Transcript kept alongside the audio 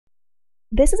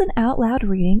This is an out loud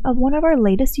reading of one of our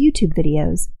latest YouTube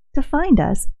videos. To find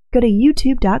us, go to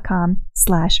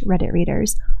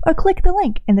youtube.com/redditreaders or click the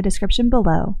link in the description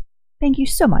below. Thank you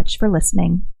so much for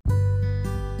listening.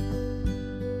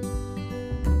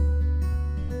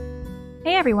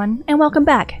 Hey everyone, and welcome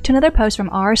back to another post from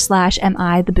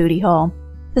r/amIthebootyhole,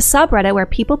 the subreddit where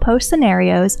people post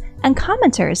scenarios and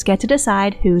commenters get to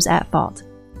decide who's at fault.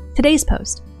 Today's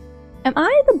post: Am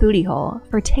I the booty hole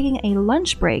for taking a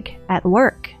lunch break at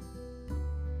work?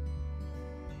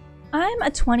 I'm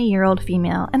a 20-year-old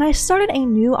female and I started a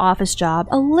new office job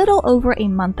a little over a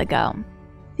month ago.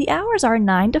 The hours are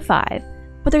 9 to 5,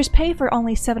 but there's pay for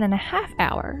only 7.5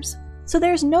 hours, so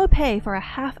there's no pay for a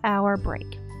half-hour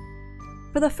break.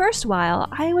 For the first while,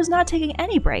 I was not taking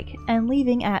any break and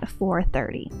leaving at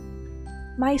 4:30.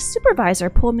 My supervisor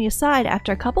pulled me aside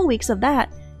after a couple weeks of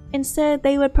that and said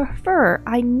they would prefer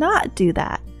I not do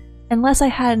that unless I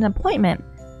had an appointment,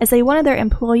 as they wanted their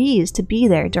employees to be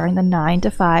there during the 9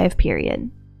 to 5 period.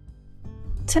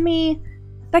 To me,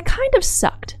 that kind of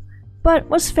sucked, but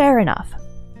was fair enough.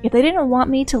 If they didn't want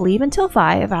me to leave until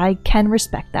 5, I can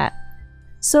respect that.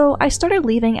 So I started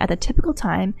leaving at the typical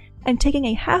time and taking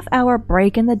a half-hour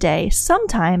break in the day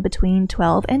sometime between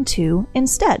 12 and 2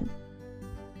 instead.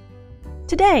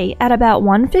 Today, at about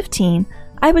 1:15,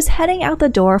 I was heading out the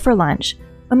door for lunch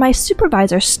when my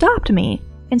supervisor stopped me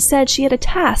and said she had a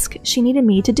task she needed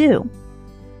me to do.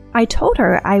 I told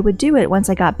her I would do it once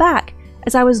I got back,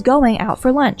 as I was going out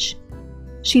for lunch.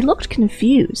 She looked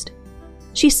confused.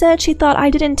 She said she thought I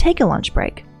didn't take a lunch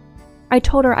break. I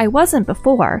told her I wasn't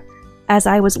before, as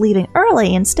I was leaving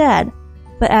early instead,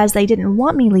 but as they didn't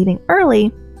want me leaving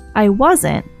early, I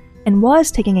wasn't, and was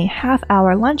taking a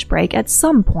half-hour lunch break at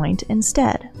some point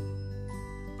instead.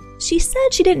 She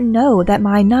said she didn't know that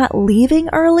my not leaving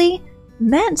early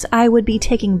meant I would be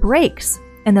taking breaks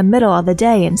in the middle of the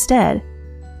day instead.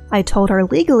 I told her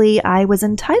legally I was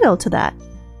entitled to that.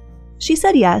 She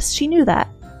said yes, she knew that.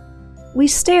 We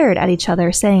stared at each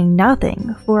other saying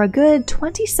nothing for a good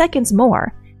 20 seconds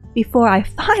more before I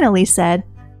finally said,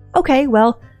 "Okay,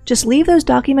 well, just leave those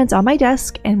documents on my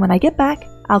desk and when I get back,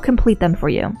 I'll complete them for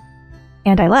you."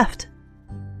 And I left.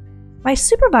 My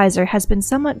supervisor has been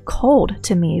somewhat cold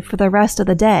to me for the rest of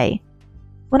the day.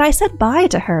 When I said bye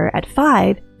to her at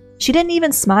 5, she didn't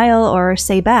even smile or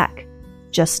say back.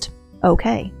 Just,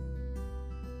 okay.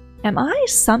 Am I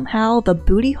somehow the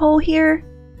booty hole here?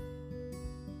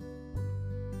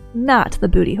 Not the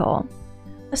booty hole.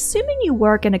 Assuming you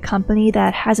work in a company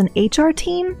that has an HR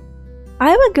team,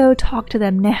 I would go talk to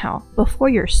them now before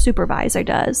your supervisor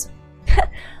does.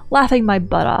 Laughing my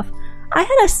butt off. I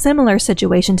had a similar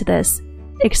situation to this,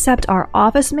 except our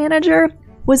office manager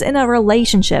was in a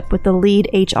relationship with the lead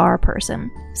HR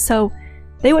person, so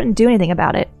they wouldn't do anything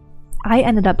about it. I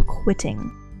ended up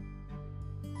quitting.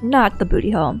 Not the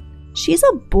booty hole. She's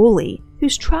a bully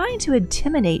who's trying to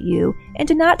intimidate you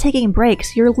into not taking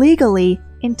breaks you're legally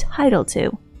entitled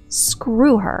to.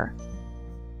 Screw her.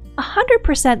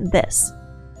 100% this.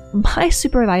 My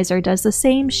supervisor does the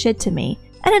same shit to me,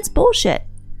 and it's bullshit.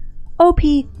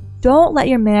 OP, don't let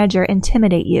your manager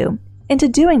intimidate you into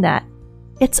doing that.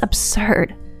 It's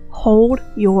absurd. Hold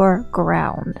your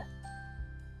ground.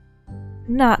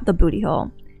 Not the booty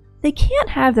hole. They can't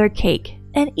have their cake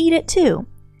and eat it too.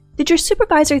 Did your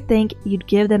supervisor think you'd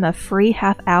give them a free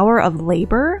half-hour of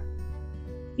labor?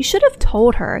 You should have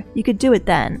told her you could do it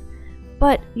then,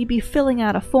 but you'd be filling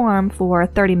out a form for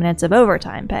 30 minutes of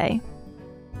overtime pay.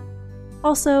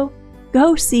 Also,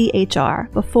 go see HR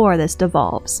before this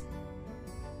devolves.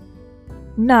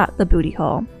 Not the booty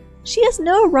hole. She has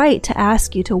no right to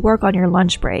ask you to work on your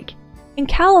lunch break. In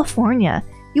California,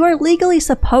 you are legally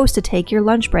supposed to take your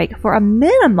lunch break for a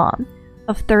minimum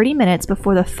of 30 minutes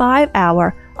before the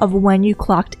 5-hour of when you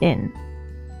clocked in.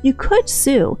 You could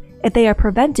sue if they are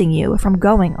preventing you from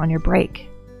going on your break.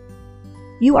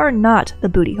 You are not the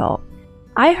booty hole.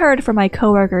 I heard from my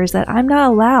coworkers that I'm not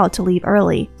allowed to leave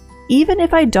early, even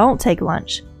if I don't take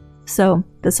lunch. So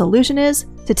the solution is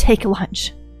to take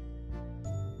lunch.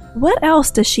 What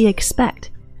else does she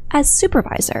expect? As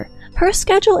supervisor, her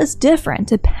schedule is different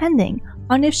depending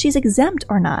on if she's exempt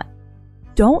or not.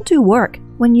 Don't do work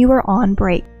when you are on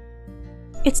break.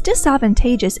 It's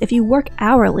disadvantageous if you work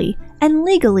hourly, and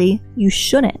legally, you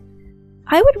shouldn't.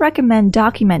 I would recommend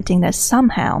documenting this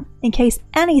somehow in case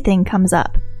anything comes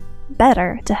up.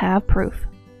 Better to have proof.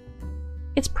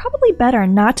 It's probably better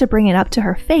not to bring it up to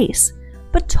her face,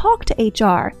 but talk to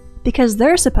HR because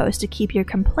they're supposed to keep your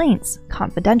complaints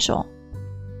confidential.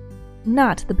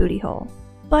 Not the booty hole.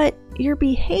 But your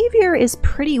behavior is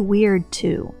pretty weird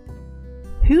too.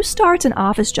 Who starts an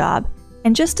office job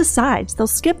and just decides they'll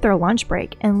skip their lunch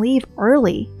break and leave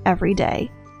early every day.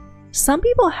 Some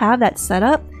people have that set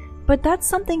up, but that's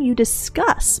something you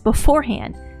discuss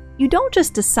beforehand. You don't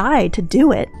just decide to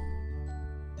do it.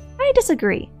 I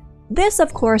disagree. This,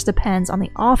 of course, depends on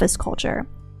the office culture.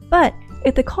 But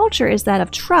if the culture is that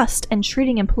of trust and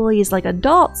treating employees like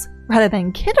adults rather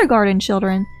than kindergarten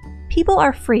children, people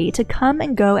are free to come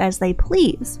and go as they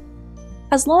please,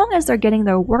 as long as they're getting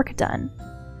their work done.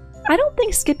 I don't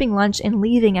think skipping lunch and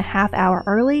leaving a half hour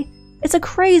early is a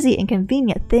crazy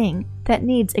inconvenient thing that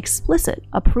needs explicit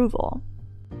approval.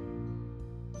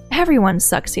 Everyone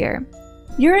sucks here.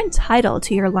 You're entitled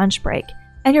to your lunch break,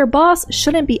 and your boss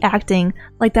shouldn't be acting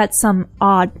like that's some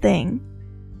odd thing.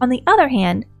 On the other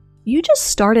hand, you just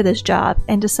started this job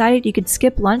and decided you could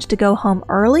skip lunch to go home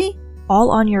early, all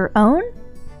on your own?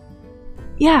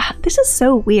 Yeah, this is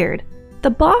so weird. The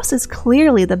boss is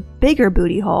clearly the bigger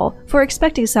booty hole for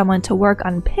expecting someone to work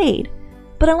unpaid,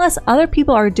 but unless other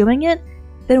people are doing it,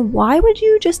 then why would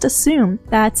you just assume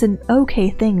that's an okay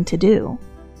thing to do?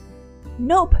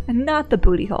 Nope, not the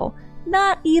booty hole.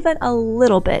 Not even a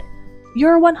little bit.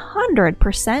 You're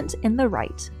 100% in the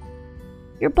right.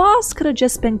 Your boss could have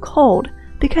just been cold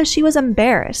because she was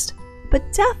embarrassed,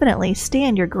 but definitely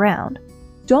stand your ground.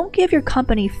 Don't give your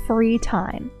company free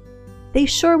time. They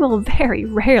sure will very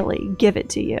rarely give it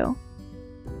to you.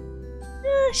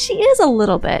 She is a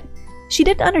little bit. She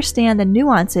didn't understand the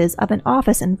nuances of an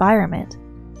office environment.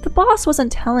 The boss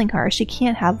wasn't telling her she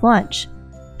can't have lunch.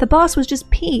 The boss was just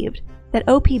peeved that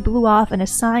OP blew off an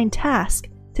assigned task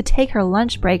to take her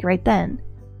lunch break right then.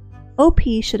 OP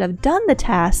should have done the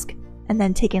task and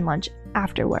then taken lunch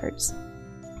afterwards.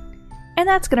 And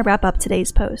that's going to wrap up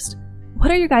today's post. What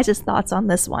are your guys' thoughts on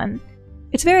this one?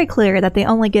 It's very clear that they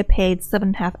only get paid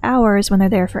 7.5 hours when they're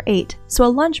there for 8, so a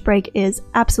lunch break is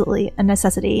absolutely a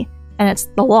necessity, and it's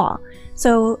the law.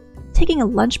 So taking a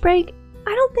lunch break,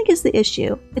 I don't think is the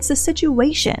issue. It's the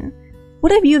situation.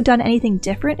 What if you have done anything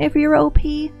different if you're OP?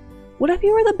 What if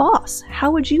you were the boss?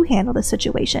 How would you handle the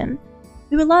situation?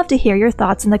 We would love to hear your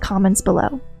thoughts in the comments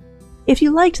below. If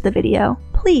you liked the video,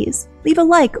 please leave a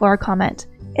like or a comment.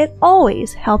 It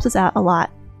always helps us out a lot.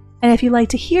 And if you'd like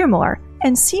to hear more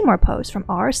and see more posts from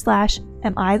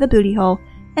r/amIthebootyhole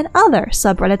and other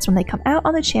subreddits when they come out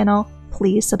on the channel,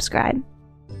 please subscribe.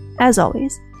 As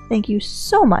always, thank you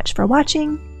so much for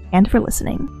watching and for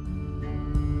listening.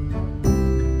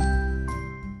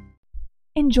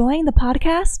 Enjoying the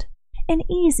podcast? An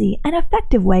easy and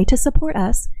effective way to support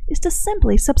us is to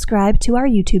simply subscribe to our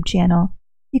YouTube channel.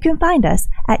 You can find us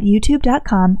at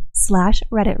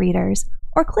youtube.com/redditreaders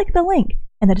or click the link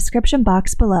in the description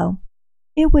box below.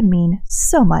 It would mean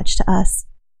so much to us.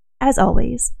 As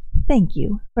always, thank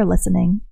you for listening.